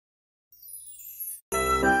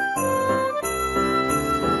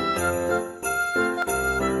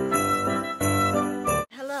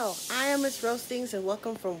Miss Roastings, and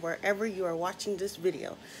welcome from wherever you are watching this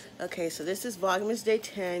video. Okay, so this is Vlogmas Day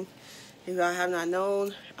 10. If y'all have not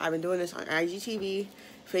known, I've been doing this on IGTV,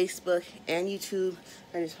 Facebook, and YouTube,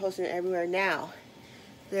 and it's posted everywhere now.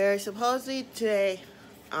 There's supposedly today,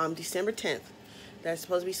 December 10th, there's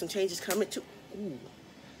supposed to be some changes coming to... Ooh,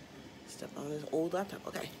 step on this old laptop.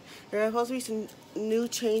 Okay. There are supposed to be some new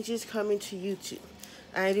changes coming to YouTube.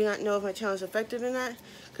 I do not know if my channel is affected or not,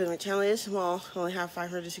 because my channel is small. I only have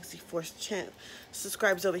 564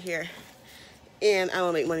 subscribers over here, and I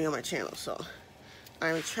don't make money on my channel, so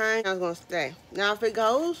I'm trying. I was going to stay. Now, if it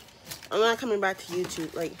goes, I'm not coming back to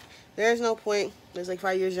YouTube. Like, there's no point. There's like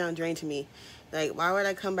 5 years down the drain to me. Like, why would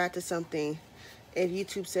I come back to something if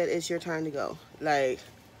YouTube said it's your time to go? Like,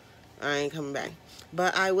 I ain't coming back.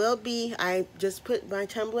 But I will be. I just put my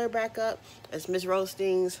Tumblr back up. It's Miss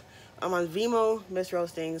Roastings. I'm on Vimo, Miss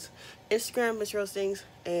Roastings, Instagram, Miss Roastings,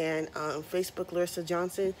 and Facebook, Larissa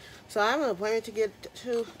Johnson. So I have an appointment to get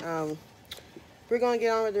to. We're going to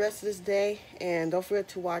get on with the rest of this day. And don't forget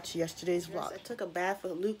to watch yesterday's vlog. I took a bath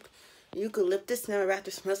with eucalyptus. Now my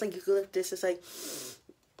bath smells like eucalyptus. It's like,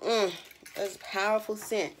 it's a powerful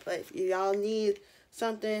scent. But if y'all need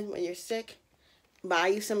something when you're sick, buy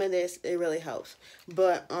you some of this. It really helps.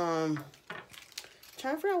 But, trying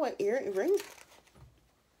to figure out what ring.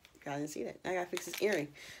 I didn't see that. I gotta fix this earring.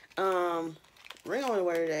 Ring I want to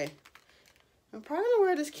wear today. I'm probably gonna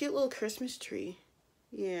wear this cute little Christmas tree.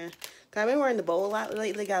 Yeah, I've been wearing the bow a lot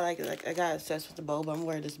lately. I got obsessed with the bow, but I'm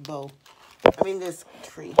wearing this bow. I mean this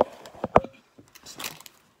tree. So.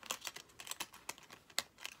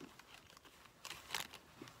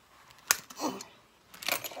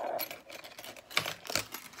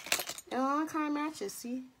 And all kind of matches.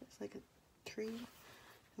 See, it's like a tree.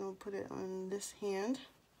 I'm gonna put it on this hand.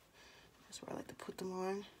 That's where I like to put them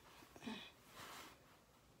on.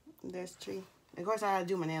 There's the tree. Of course, I gotta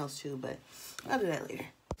do my nails too, but I'll do that later.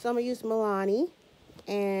 So I'm gonna use Milani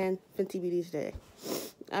and Fenty Beauty today.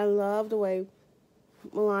 I love the way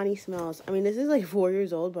Milani smells. I mean, this is like 4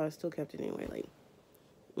 years old, but I still kept it anyway. Like,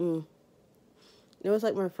 it was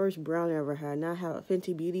like my first brown I ever had. Now I have a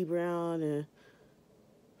Fenty Beauty brown, and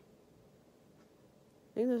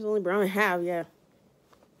I think that's the only brown I have. Yeah.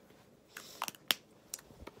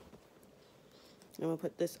 I'm going to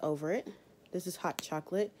put this over it. This is hot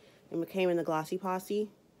chocolate. And it came in the Glossy Posse.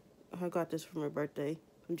 I got this for my birthday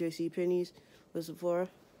from JCPenney's with Sephora.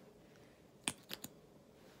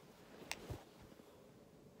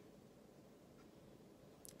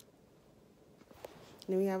 And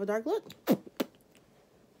then we have a dark look.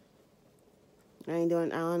 I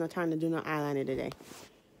don't have time to do no eyeliner today.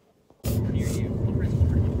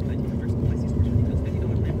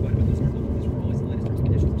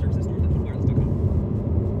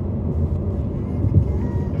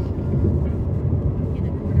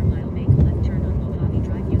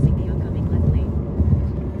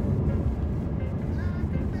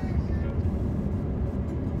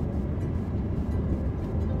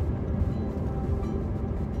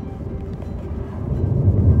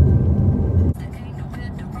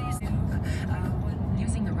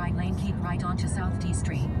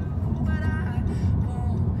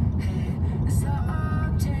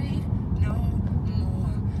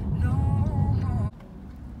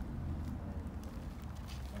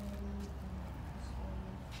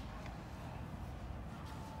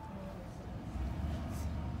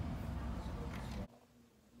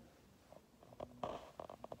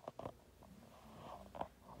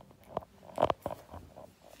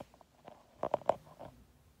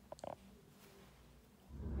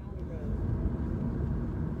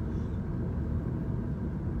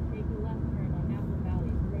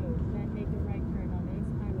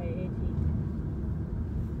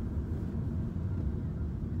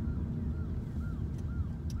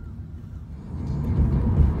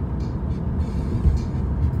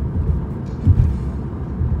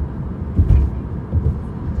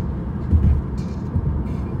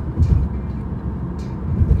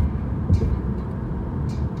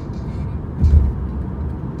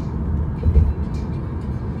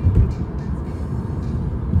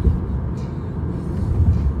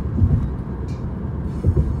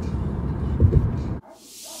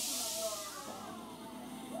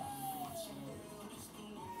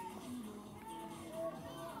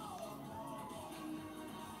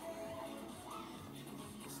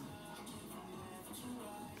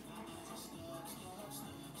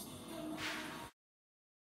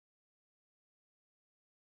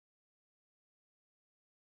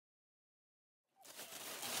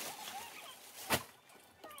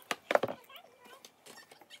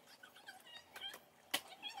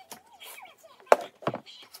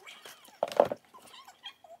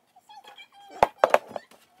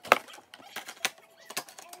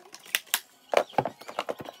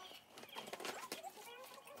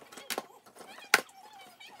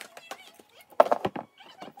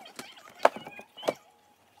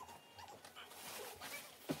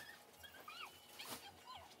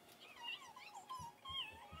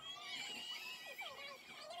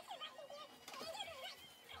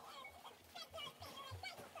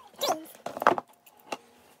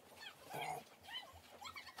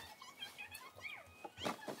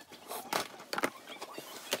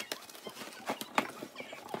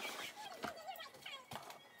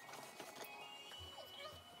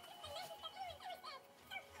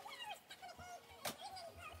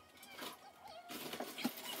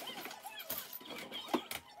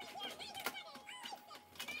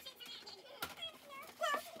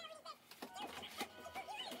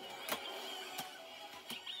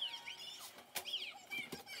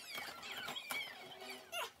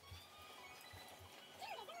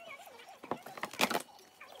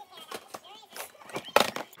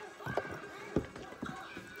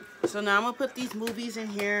 So now I'm gonna put these movies in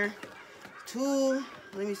here. Two,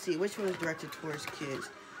 let me see, which one is directed towards kids?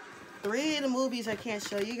 3 of the movies I can't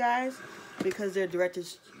show you guys because they're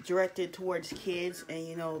directed towards kids and,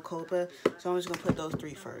 you know, COPA. So I'm just gonna put those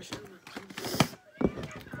 3 first.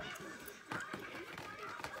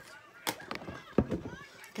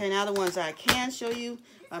 Okay, now the ones that I can show you.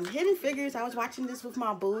 Hidden Figures. I was watching this with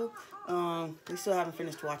my boo. We still haven't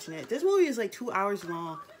finished watching it. This movie is like 2 hours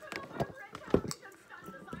long.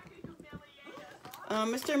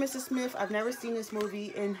 Mr. and Mrs. Smith. I've never seen this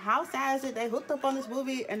movie. And how sad is it? They hooked up on this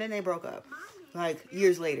movie and then they broke up. Like,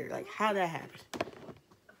 years later. Like, how that happened?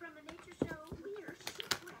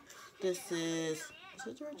 This is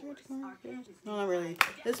it George? No, not really.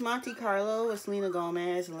 This is Monte Carlo with Selena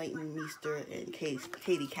Gomez and Leighton Meester and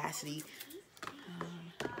Katie Cassidy.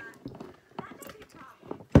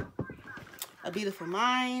 A Beautiful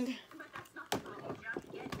Mind.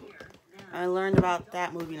 I learned about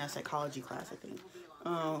that movie in a psychology class, I think.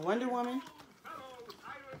 Wonder Woman.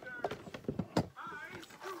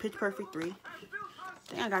 Pitch Perfect 3. I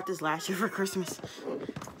think I got this last year for Christmas.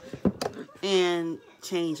 And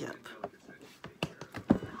Change Up.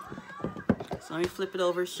 So let me flip it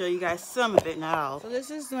over, show you guys some of it now. So this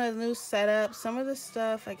is my new setup. Some of the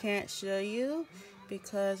stuff I can't show you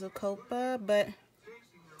because of COPA, but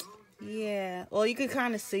yeah. Well, you can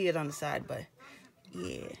kind of see it on the side, but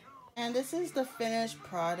yeah. And this is the finished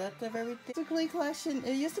product of everything. Basically, collection.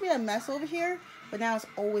 It used to be a mess over here, but now it's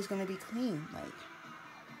always going to be clean. Like,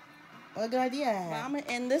 what a good idea I had. Well, I'm going to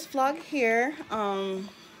end this vlog here. I don't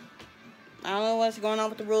know what's going on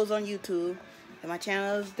with the rules on YouTube. If my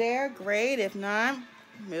channel is there, great. If not,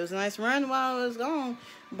 it was a nice run while I was gone.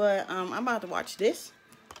 But I'm about to watch this.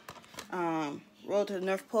 Roll to the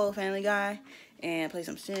North Pole, Family Guy, and play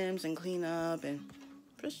some Sims and clean up and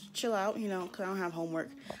just chill out, you know, because I don't have homework.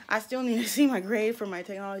 I still need to see my grade for my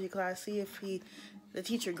technology class, see if the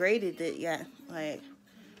teacher graded it yet. Like,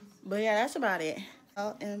 but yeah, that's about it.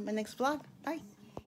 In my next vlog. Bye.